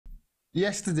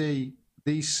yesterday,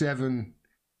 these seven,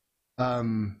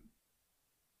 the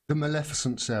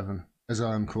Maleficent Seven, as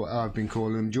I've been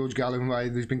calling them. George Galloway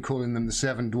has been calling them the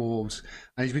Seven Dwarves,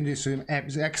 and he's been doing some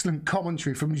excellent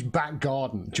commentary from his back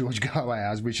garden. George Galloway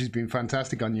has, which has been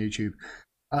fantastic on YouTube.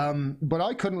 But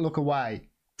I couldn't look away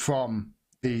from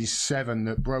these seven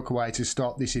that broke away to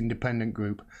start this independent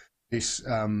group, this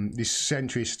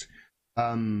centrist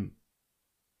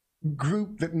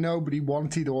group that nobody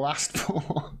wanted or asked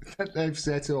for that they've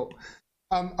set up.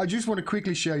 I just want to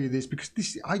quickly show you this because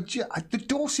the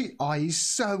Dorset Eye is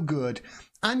so good.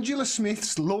 Angela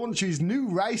Smith launches new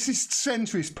racist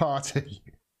centrist party.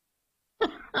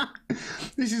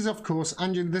 This is, of course,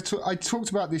 Angela. I talked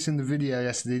about this in the video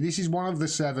yesterday. This is one of the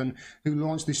seven who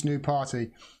launched this new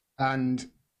party, and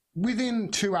within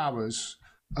 2 hours,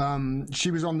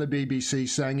 she was on the BBC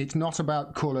saying it's not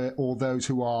about colour or those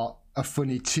who are a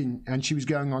funny tinge, and she was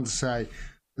going on to say,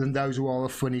 than those who are a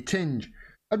funny tinge.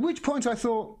 At which point I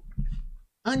thought,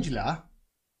 Angela,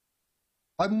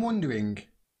 I'm wondering,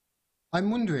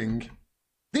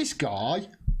 this guy,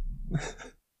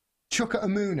 Chuka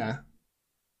Amuna,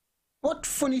 what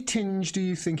funny tinge do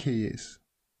you think he is?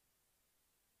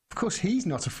 Of course, he's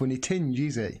not a funny tinge,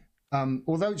 is he?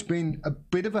 Although it's been a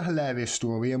bit of a hilarious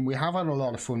story and we have had a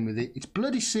lot of fun with it, it's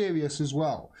bloody serious as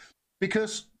well.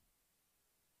 Because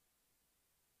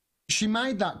she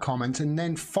made that comment, and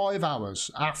then 5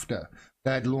 hours after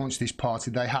they had launched this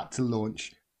party, they had to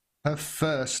launch their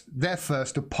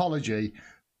first apology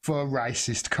for a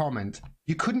racist comment.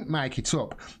 You couldn't make it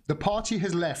up. The party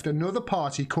has left another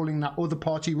party calling that other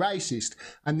party racist,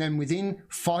 and then within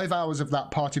 5 hours of that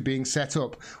party being set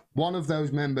up, one of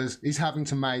those members is having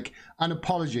to make an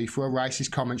apology for a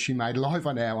racist comment she made live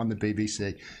on air on the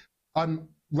BBC.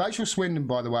 Rachel Swindon,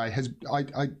 by the way,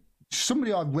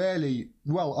 somebody I rarely,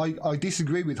 I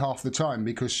disagree with half the time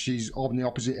because she's on the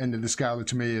opposite end of the scale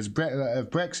to me as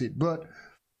Brexit, but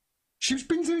she's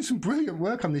been doing some brilliant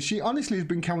work on this. She honestly has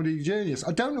been comedy genius.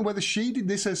 I don't know whether she did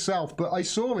this herself, but I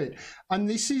saw it. And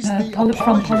this is the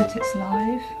from Politics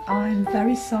Live. I'm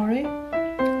very sorry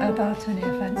about any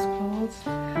offence clause,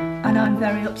 and I'm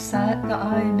very upset that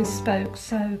I misspoke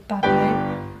so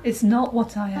badly. It's not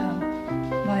what I am.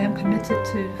 I am committed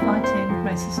to fighting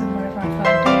racism wherever I find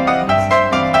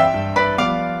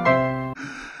it.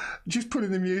 Just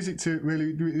putting the music to it,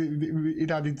 really,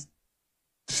 it added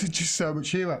just so much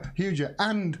humour.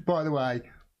 And, by the way,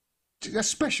 a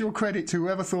special credit to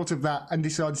whoever thought of that and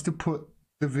decides to put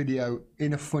the video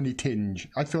in a funny tinge.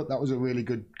 I thought that was a really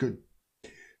good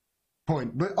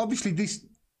point. But obviously this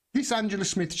Angela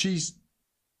Smith, she's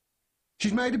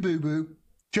made a boo-boo.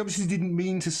 She obviously didn't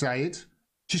mean to say it.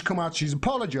 She's come out, she's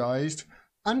apologised.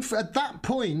 And at that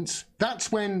point,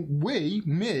 that's when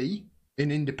me,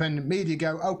 in independent media,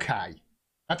 go, okay,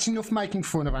 that's enough making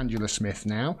fun of Angela Smith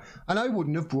now. And I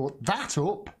wouldn't have brought that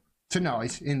up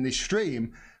tonight in this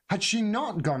stream had she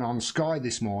not gone on Sky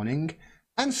this morning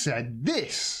and said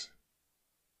this.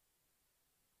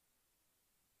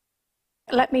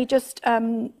 Let me just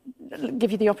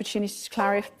give you the opportunity to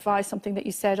clarify something that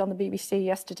you said on the BBC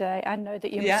yesterday. I know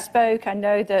that you misspoke. I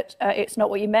know that it's not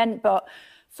what you meant, but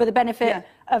for the benefit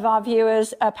of our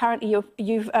viewers, apparently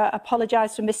you've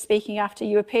apologised for misspeaking after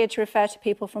you appeared to refer to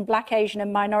people from Black, Asian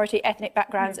and minority ethnic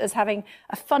backgrounds as having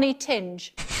a funny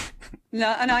tinge. No,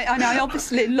 and I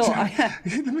obviously look.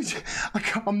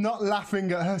 I'm not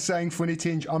laughing at her saying funny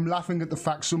tinge. I'm laughing at the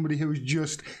fact somebody who has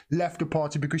just left a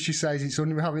party because she says it's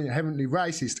inherently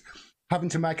racist, having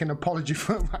to make an apology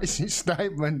for a racist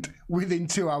statement within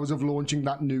 2 hours of launching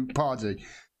that new party.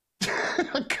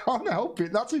 I can't help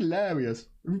it. That's hilarious.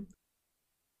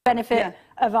 Benefit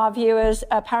of our viewers,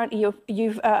 apparently you've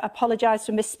apologised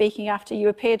for misspeaking after you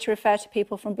appeared to refer to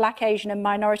people from Black, Asian and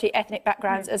minority ethnic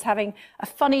backgrounds as having a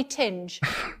funny tinge.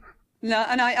 No,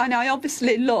 and I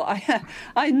obviously look.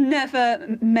 I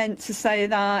never meant to say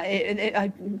that.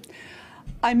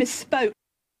 I misspoke.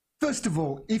 First of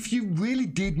all, if you really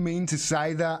did mean to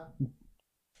say that,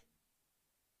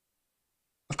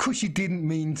 of course you didn't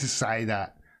mean to say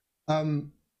that.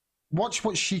 Watch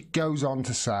what she goes on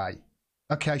to say.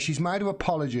 Okay, she's made her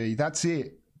apology. That's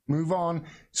it. Move on.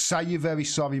 Say you're very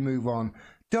sorry. Move on.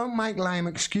 Don't make lame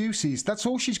excuses. That's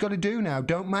all she's got to do now.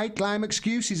 Don't make lame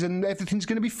excuses and everything's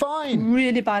going to be fine.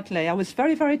 Really badly. I was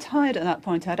very, very tired at that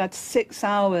point. I'd had 6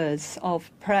 hours of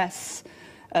press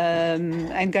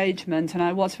engagement, and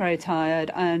I was very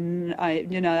tired. And I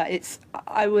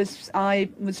was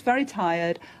very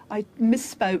tired. I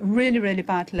misspoke really, really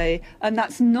badly, and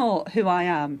that's not who I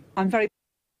am. I'm very.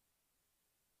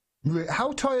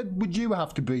 How tired would you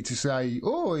have to be to say,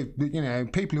 oh, you know,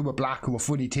 people who are black or a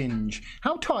funny tinge?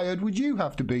 How tired would you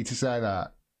have to be to say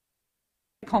that?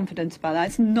 confident about that.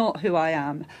 It's not who I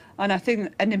am, and I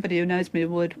think anybody who knows me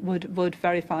would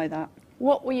verify that.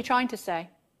 What were you trying to say?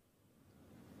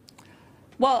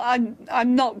 Well,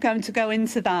 I'm not going to go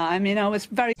into that. I mean, I was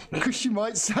very... Because you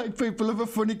might say people of a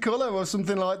funny colour or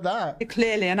something like that.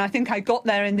 Clearly, and I think I got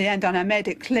there in the end, and I made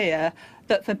it clear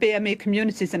that for BME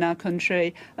communities in our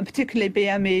country, and particularly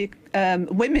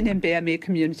BME women in BME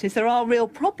communities, there are real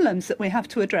problems that we have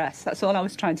to address. That's all I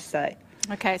was trying to say.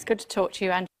 Okay, it's good to talk to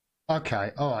you, Ange.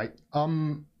 Okay, all right.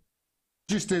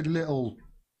 Just a little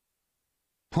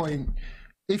point.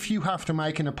 If you have to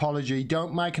make an apology,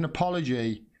 don't make an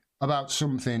apology about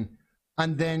something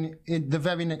and then the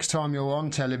very next time you're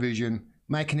on television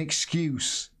make an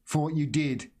excuse for what you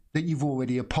did that you've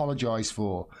already apologised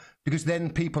for, because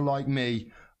then people like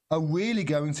me are really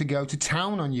going to go to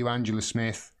town on you, Angela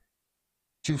Smith,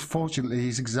 which unfortunately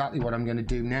is exactly what I'm going to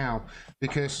do now,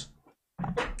 because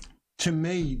to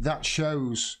me that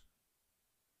shows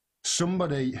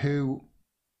somebody who,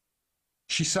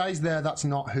 she says there that's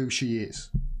not who she is.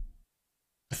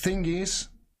 The thing is,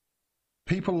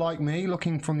 people like me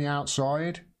looking from the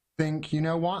outside think, you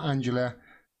know what, Angela,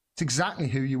 it's exactly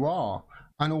who you are.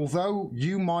 And although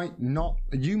you might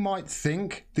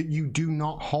think that you do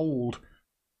not hold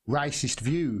racist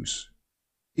views,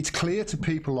 it's clear to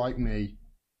people like me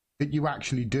that you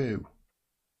actually do.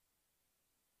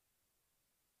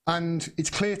 And it's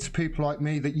clear to people like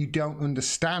me that you don't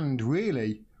understand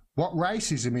really what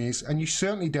racism is, and you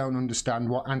certainly don't understand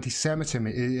what anti-Semitism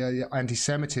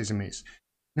is.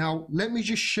 Now, let me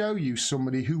just show you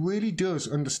somebody who really does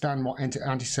understand what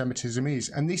anti-Semitism is.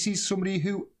 And this is somebody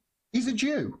who is a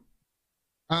Jew.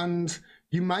 And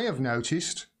you may have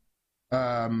noticed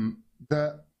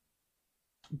that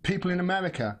people in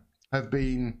America have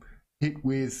been hit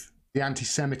with the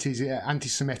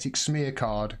anti-Semitic smear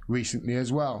card recently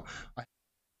as well.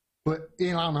 But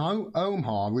Ilhan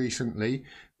Omar recently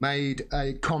made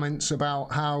comments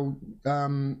about how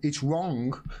it's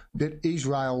wrong that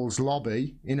Israel's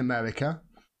lobby in America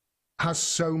has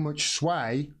so much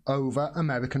sway over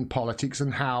American politics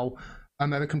and how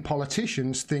American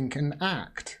politicians think and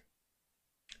act.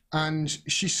 And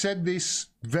she said this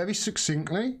very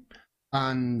succinctly.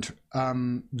 And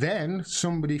then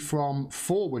somebody from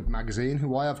Forward magazine,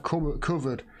 who I have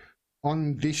covered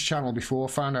on this channel before,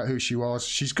 found out who she was.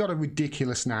 She's got a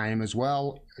ridiculous name as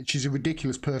well. She's a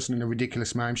ridiculous person and a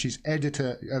ridiculous name. She's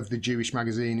editor of the Jewish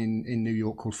magazine in New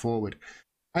York called Forward.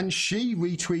 And she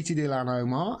retweeted Ilhan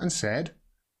Omar and said,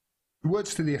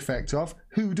 words to the effect of,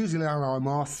 who does Ilhan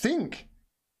Omar think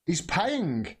is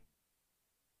paying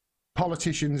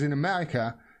politicians in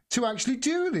America to actually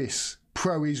do this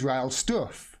pro-Israel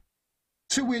stuff?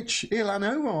 To which Ilhan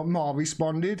Omar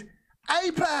responded,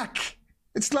 AIPAC!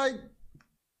 It's like,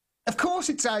 of course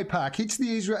it's AIPAC. It's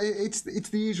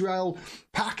the Israel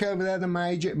pack over there, the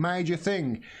major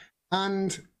thing.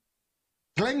 And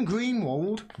Glenn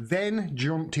Greenwald then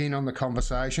jumped in on the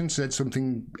conversation, said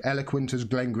something eloquent as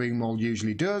Glenn Greenwald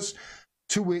usually does,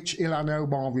 to which Ilhan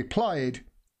Omar replied,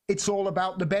 it's all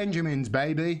about the Benjamins,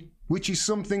 baby, which is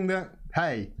something that,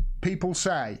 hey, people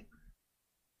say.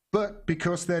 But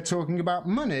because they're talking about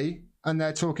money and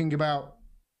they're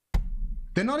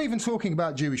not even talking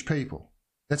about Jewish people.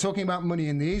 They're talking about money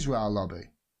in the Israel lobby.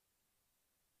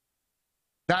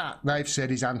 That, they've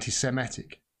said, is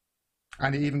anti-Semitic.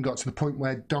 And it even got to the point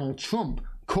where Donald Trump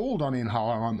called on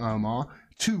Ilhan Omar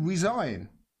to resign,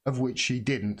 of which she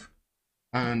didn't,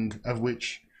 and of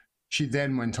which she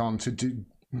then went on to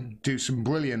do some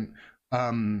brilliant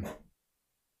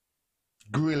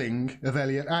grilling of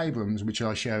Elliot Abrams, which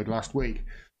I showed last week.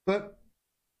 But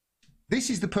this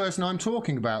is the person I'm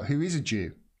talking about, who is a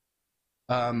Jew,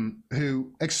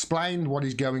 who explained what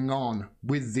is going on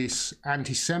with this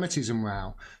anti-Semitism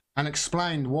row, and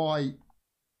explained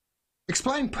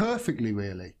perfectly,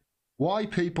 really, why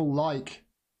people like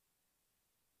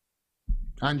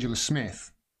Angela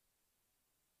Smith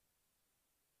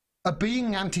are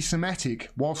being anti-Semitic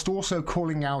whilst also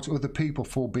calling out other people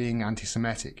for being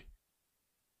anti-Semitic.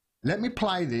 Let me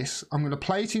play this. I'm going to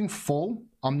play it in full.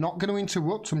 I'm not going to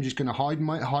interrupt. I'm just going to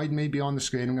hide me behind the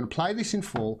screen. I'm going to play this in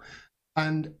full.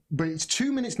 But it's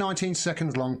 2 minutes, 19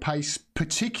 seconds long. Pay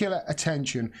particular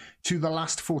attention to the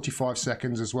last 45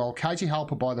 seconds as well. Katie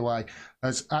Halper, by the way,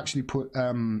 has actually put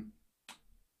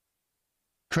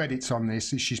credits on this.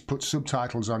 She's put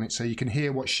subtitles on it so you can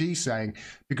hear what she's saying,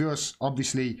 because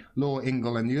obviously Laura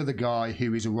Ingle and the other guy,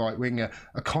 who is a right-winger,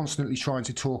 are constantly trying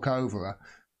to talk over her.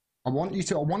 I want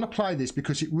to play this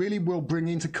because it really will bring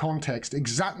into context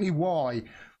exactly why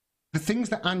the things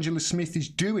that Angela Smith is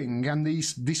doing and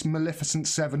this Maleficent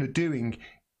Seven are doing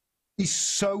is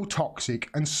so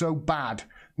toxic and so bad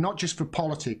not just for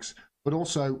politics, but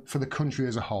also for the country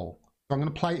as a whole. So I'm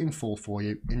going to play it in full for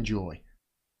you. Enjoy.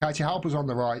 Katie Halper's on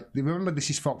the right. Remember, this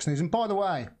is Fox News. And by the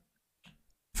way,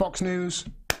 Fox News,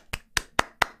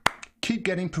 keep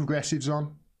getting progressives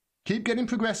on. Keep getting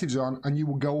progressives on, and you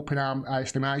will go up in our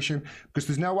estimation, because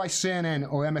there's no way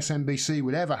CNN or MSNBC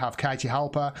would ever have Katie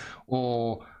Halper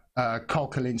or Cole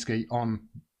Kalinske on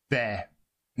their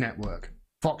network.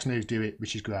 Fox News do it,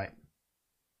 which is great.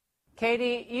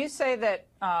 Katie, you say that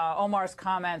Omar's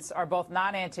comments are both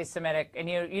not anti-Semitic, and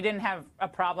you didn't have a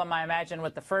problem, I imagine,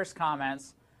 with the first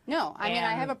comments. No, I mean,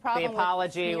 I have a problem the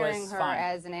apology with smearing was her fine.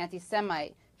 as an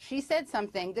anti-Semite. She said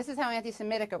something, this is how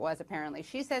anti-Semitic it was apparently.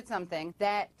 She said something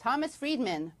that Thomas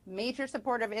Friedman, major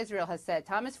supporter of Israel, has said.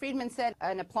 Thomas Friedman said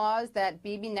an applause that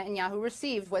Bibi Netanyahu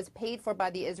received was paid for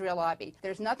by the Israel lobby.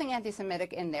 There's nothing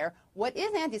anti-Semitic in there. What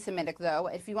is anti-Semitic,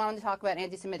 though, if you wanted to talk about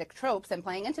anti-Semitic tropes and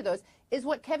playing into those, is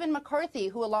what Kevin McCarthy,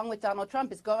 who along with Donald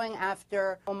Trump is going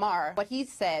after Omar, what he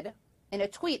said in a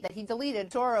tweet that he deleted.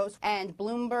 Soros and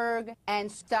Bloomberg and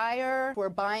Steyer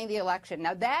were buying the election.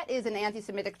 Now that is an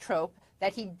anti-Semitic trope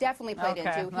that he definitely played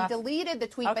into. He deleted the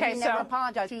tweet, but he never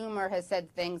apologized. Schumer has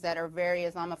said things that are very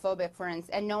Islamophobic, for instance,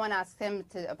 and no one asked him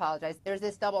to apologize. There's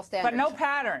this double standard. But no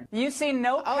pattern. You see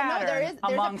no pattern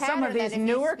among some of these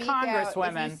newer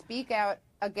congresswomen if you speak out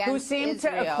against who seem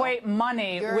Israel, to equate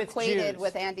money you're with equated Jews.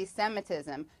 with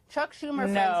anti-Semitism. Chuck Schumer,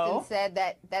 for instance, said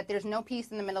that there's no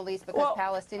peace in the Middle East because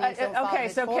Palestinians don't follow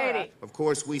the Torah. Katie. Of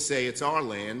course, we say it's our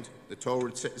land. The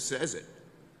Torah says it.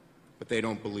 But they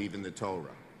don't believe in the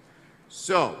Torah.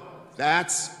 So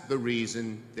that's the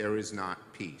reason there is not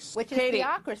peace. Which is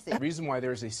theocracy. The reason why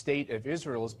there is a state of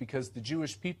Israel is because the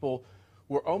Jewish people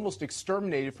were almost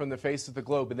exterminated from the face of the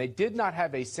globe, and they did not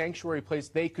have a sanctuary place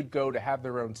they could go to have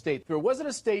their own state. There wasn't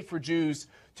a state for Jews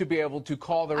to be able to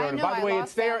call their own. And by the way,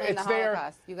 it's their,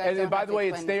 and by the way,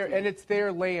 it's their, and it's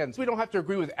their lands. We don't have to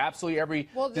agree with absolutely every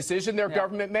decision their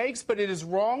government makes, but it is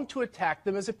wrong to attack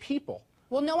them as a people.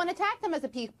 Well, no one attacked them as a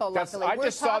people, luckily. I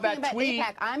just saw that tweet.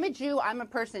 AIPAC. I'm a Jew. I'm a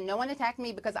person. No one attacked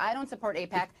me because I don't support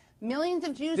AIPAC. Millions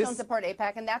of Jews don't support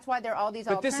AIPAC, and that's why there are all these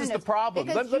alternatives. But this is the problem.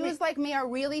 Because Jews like me are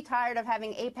really tired of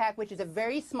having AIPAC, which is a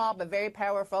very small but very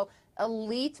powerful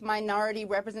elite minority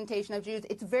representation of Jews.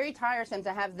 It's very tiresome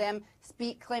to have them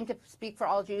claim to speak for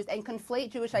all Jews and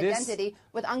conflate Jewish identity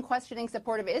with unquestioning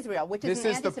support of Israel, which is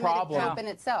an anti-Semitic trope in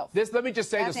itself. Let me just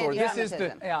say this, Lord. This is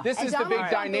the big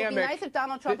dynamic. It would be nice if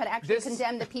Donald Trump had actually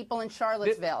condemned the people in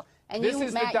Charlottesville. And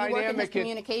you, Matt, you work in this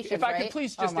communications, if I could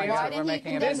please just answer. Why didn't he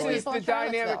condemn the people in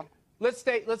Charlottesville? Let's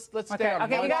stay on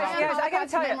you guys, I got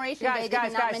to tell you.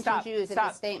 Guys, stop. Jews in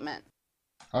this statement.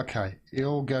 Okay, it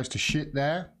all goes to shit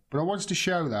there, but I wanted to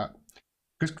show that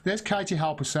because there's Katie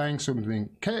Halper saying something.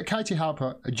 Katie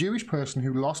Halper, a Jewish person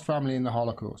who lost family in the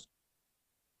Holocaust,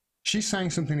 she's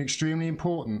saying something extremely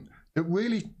important that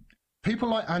really people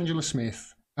like Angela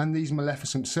Smith and these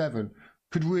Maleficent Seven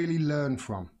could really learn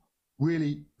from.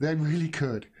 Really, they really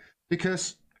could,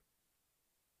 because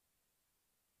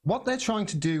what they're trying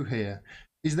to do here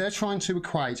is they're trying to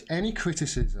equate any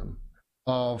criticism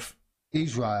of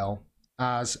Israel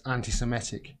as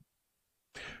anti-Semitic.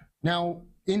 Now,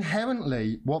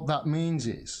 inherently, what that means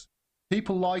is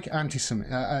people like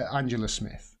Angela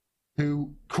Smith,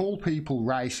 who call people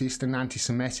racist and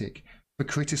anti-Semitic for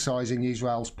criticising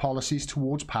Israel's policies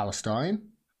towards Palestine,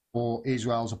 or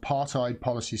Israel's apartheid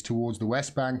policies towards the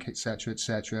West Bank, etc.,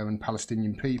 and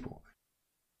Palestinian people.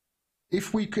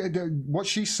 If we could, what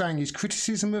she's saying is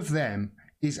criticism of them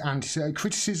is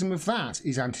criticism of that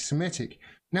is anti-Semitic.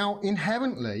 Now,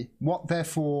 inherently, what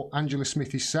therefore Angela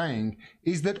Smith is saying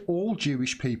is that all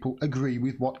Jewish people agree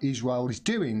with what Israel is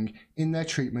doing in their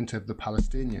treatment of the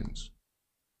Palestinians.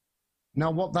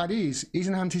 Now, what that is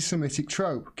an anti-Semitic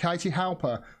trope. Katie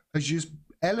Halper has just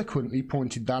eloquently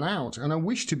pointed that out, and I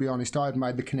wish, to be honest, I had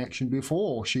made the connection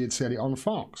before she had said it on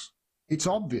Fox. It's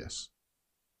obvious.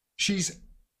 She's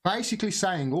basically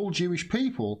saying all Jewish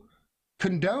people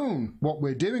condone what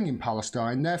we're doing in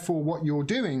Palestine, therefore what you're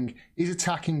doing is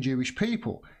attacking Jewish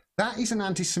people. That is an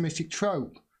anti-Semitic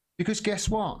trope, because guess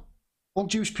what? All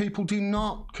Jewish people do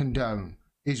not condone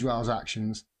Israel's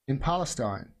actions in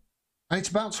Palestine. And it's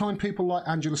about time people like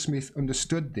Angela Smith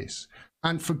understood this.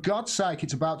 And for God's sake,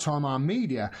 it's about time our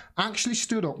media actually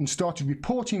stood up and started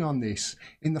reporting on this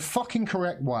in the fucking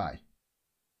correct way.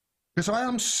 Because I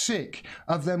am sick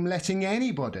of them letting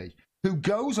anybody who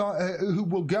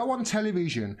will go on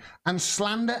television and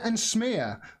slander and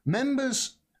smear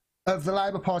members of the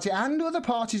Labour Party and other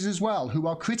parties as well who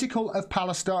are critical of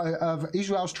Palestine, of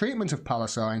Israel's treatment of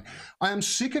Palestine. I am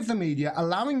sick of the media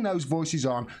allowing those voices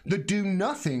on that do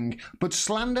nothing but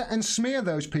slander and smear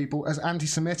those people as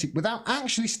anti-Semitic without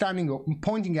actually standing up and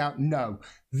pointing out, no,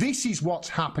 this is what's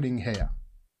happening here.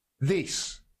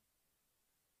 This.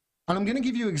 And I'm going to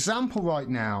give you an example right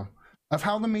now of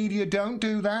how the media don't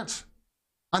do that,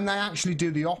 and they actually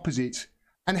do the opposite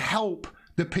and help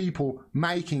the people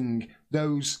making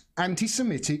those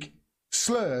anti-Semitic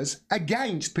slurs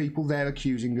against people they're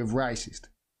accusing of racist.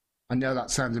 I know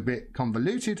that sounds a bit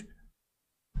convoluted.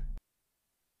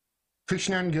 It's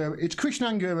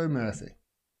Krishnan Guru Murthy.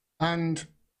 And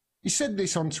he said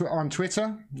this on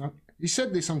Twitter. He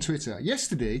said this on Twitter.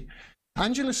 Yesterday,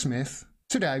 Angela Smith,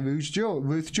 today Ruth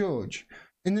George.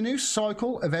 In the news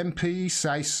cycle of MPs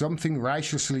say something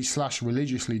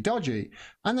racially/religiously dodgy,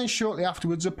 and then shortly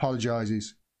afterwards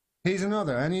apologises. Here's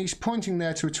another, and he's pointing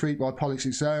there to a tweet by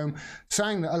Politics Home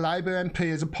saying that a Labour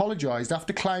MP has apologised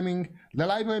after claiming, the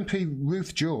Labour MP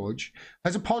Ruth George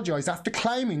has apologised after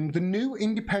claiming the new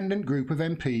independent group of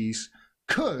MPs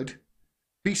could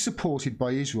be supported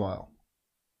by Israel.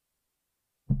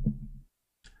 Do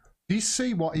you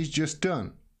see what he's just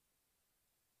done?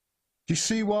 Do you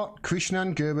see what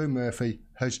Krishnan Guru Murthy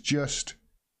has just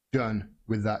done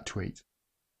with that tweet?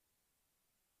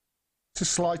 It's a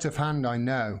sleight of hand, I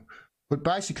know, but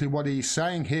basically what he's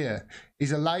saying here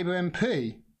is a Labour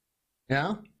MP,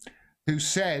 yeah, who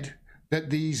said that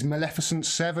these Maleficent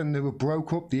Seven that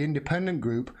broke up the independent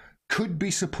group could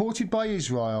be supported by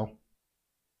Israel.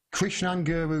 Krishnan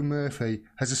Guru Murthy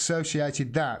has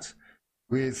associated that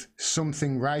with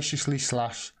something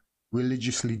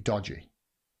raciously/religiously dodgy.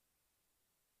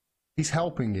 He's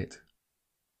helping it.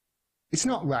 It's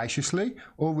not raciously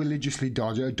or religiously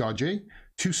dodgy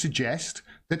to suggest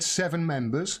that 7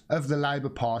 members of the Labour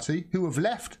Party who have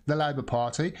left the Labour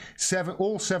Party,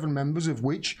 all 7 members of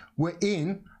which were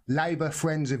in Labour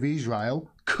Friends of Israel,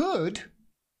 could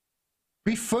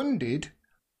be funded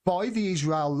by the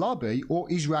Israel lobby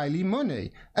or Israeli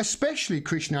money, especially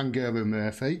Krishnan Guru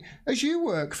Murthy, as you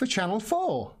work for Channel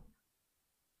 4,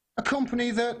 a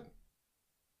company that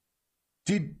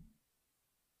did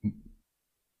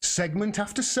segment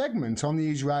after segment on the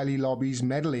Israeli lobby's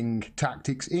meddling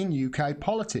tactics in UK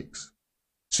politics.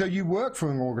 So you work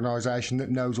for an organisation that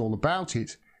knows all about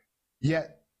it,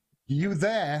 yet you're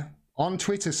there on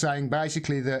Twitter saying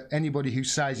basically that anybody who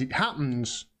says it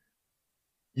happens,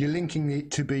 you're linking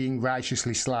it to being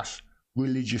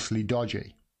raciously/religiously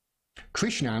dodgy.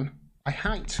 Krishnan, I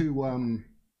hate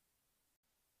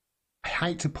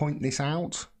to point this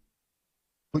out,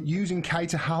 but using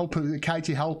Katie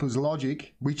Halper's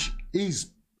logic, which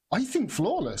is, I think,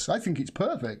 flawless. I think it's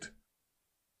perfect.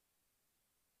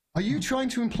 Are you trying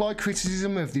to imply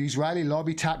criticism of the Israeli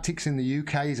lobby tactics in the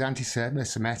UK is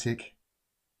anti-Semitic?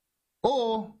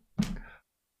 Or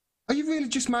are you really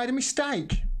just made a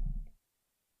mistake?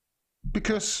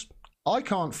 Because I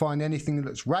can't find anything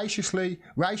that's racially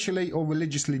or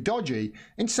religiously dodgy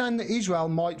in saying that Israel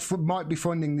might be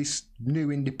funding this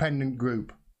new independent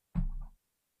group.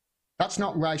 That's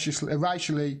not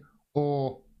racially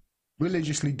or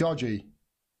religiously dodgy,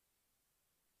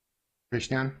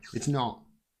 Krishnan. It's not.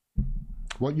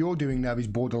 What you're doing now is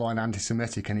borderline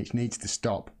anti-Semitic, and it needs to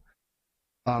stop.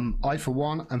 I, for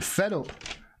one, am fed up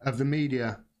of the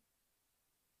media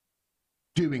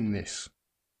doing this.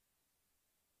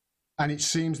 And it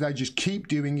seems they just keep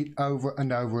doing it over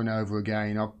and over and over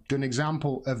again. I've done an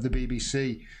example of the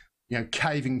BBC,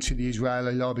 caving to the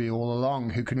Israeli lobby all along.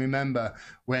 Who can remember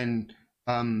when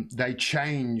they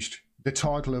changed the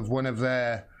title of one of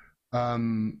their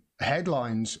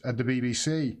headlines at the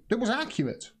BBC? That was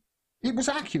accurate. It was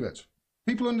accurate.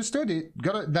 People understood it.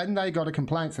 Then they got a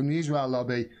complaint from the Israel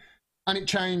lobby, and it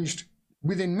changed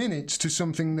within minutes to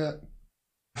something that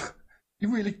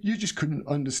you just couldn't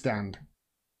understand.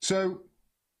 So,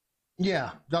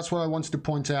 yeah, that's what I wanted to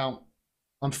point out.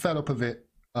 I'm fed up of it.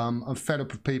 I'm fed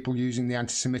up of people using the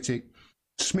anti-Semitic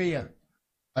smear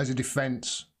as a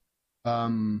defence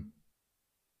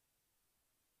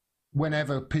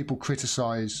whenever people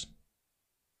criticise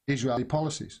Israeli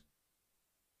policies.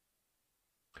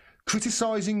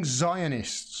 Criticising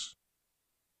Zionists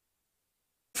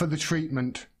for the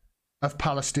treatment of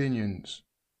Palestinians.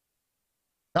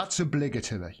 That's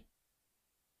obligatory.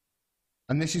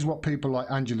 And this is what people like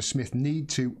Angela Smith need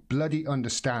to bloody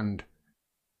understand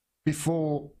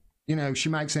before, she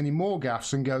makes any more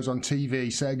gaffes and goes on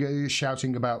TV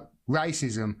shouting about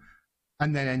racism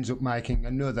and then ends up making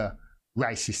another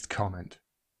racist comment.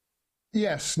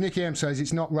 Yes, Nicky M says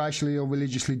it's not racially or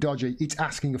religiously dodgy. It's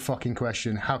asking a fucking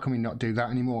question. How can we not do that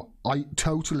anymore? I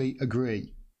totally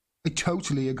agree. I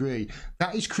totally agree.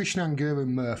 That is Krishnan Guru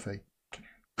Murphy.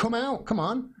 Come out, come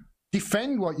on.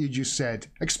 Defend what you just said.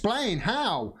 Explain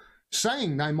how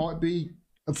saying they might be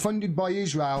funded by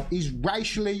Israel is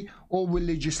racially or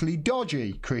religiously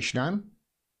dodgy, Krishnan.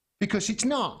 Because it's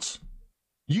not.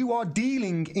 You are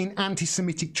dealing in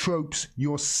anti-Semitic tropes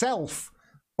yourself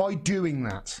by doing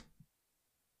that.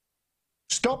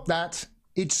 Stop that.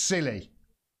 It's silly.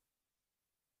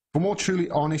 For more truly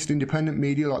honest, independent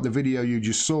media like the video you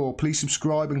just saw, please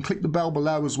subscribe and click the bell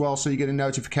below as well so you get a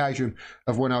notification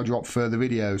of when I drop further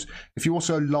videos. If you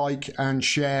also like and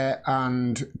share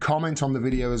and comment on the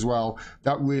video as well,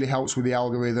 that really helps with the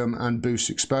algorithm and boosts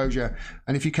exposure.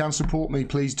 And if you can support me,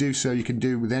 please do so. You can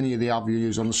do with any of the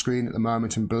avenues on the screen at the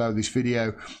moment and below this video.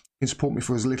 You can support me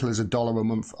for as little as $1 a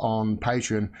month on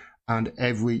Patreon, and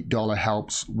every dollar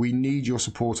helps. We need your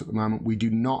support at the moment. We do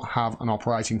not have an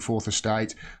operating fourth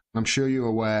estate. I'm sure you're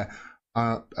aware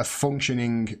a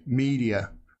functioning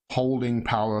media holding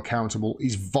power accountable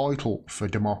is vital for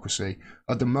democracy.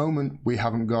 At the moment, we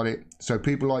haven't got it. So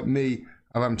people like me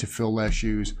are having to fill their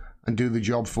shoes and do the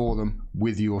job for them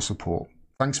with your support.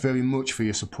 Thanks very much for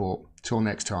your support. Till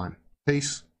next time.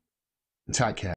 Peace and take care.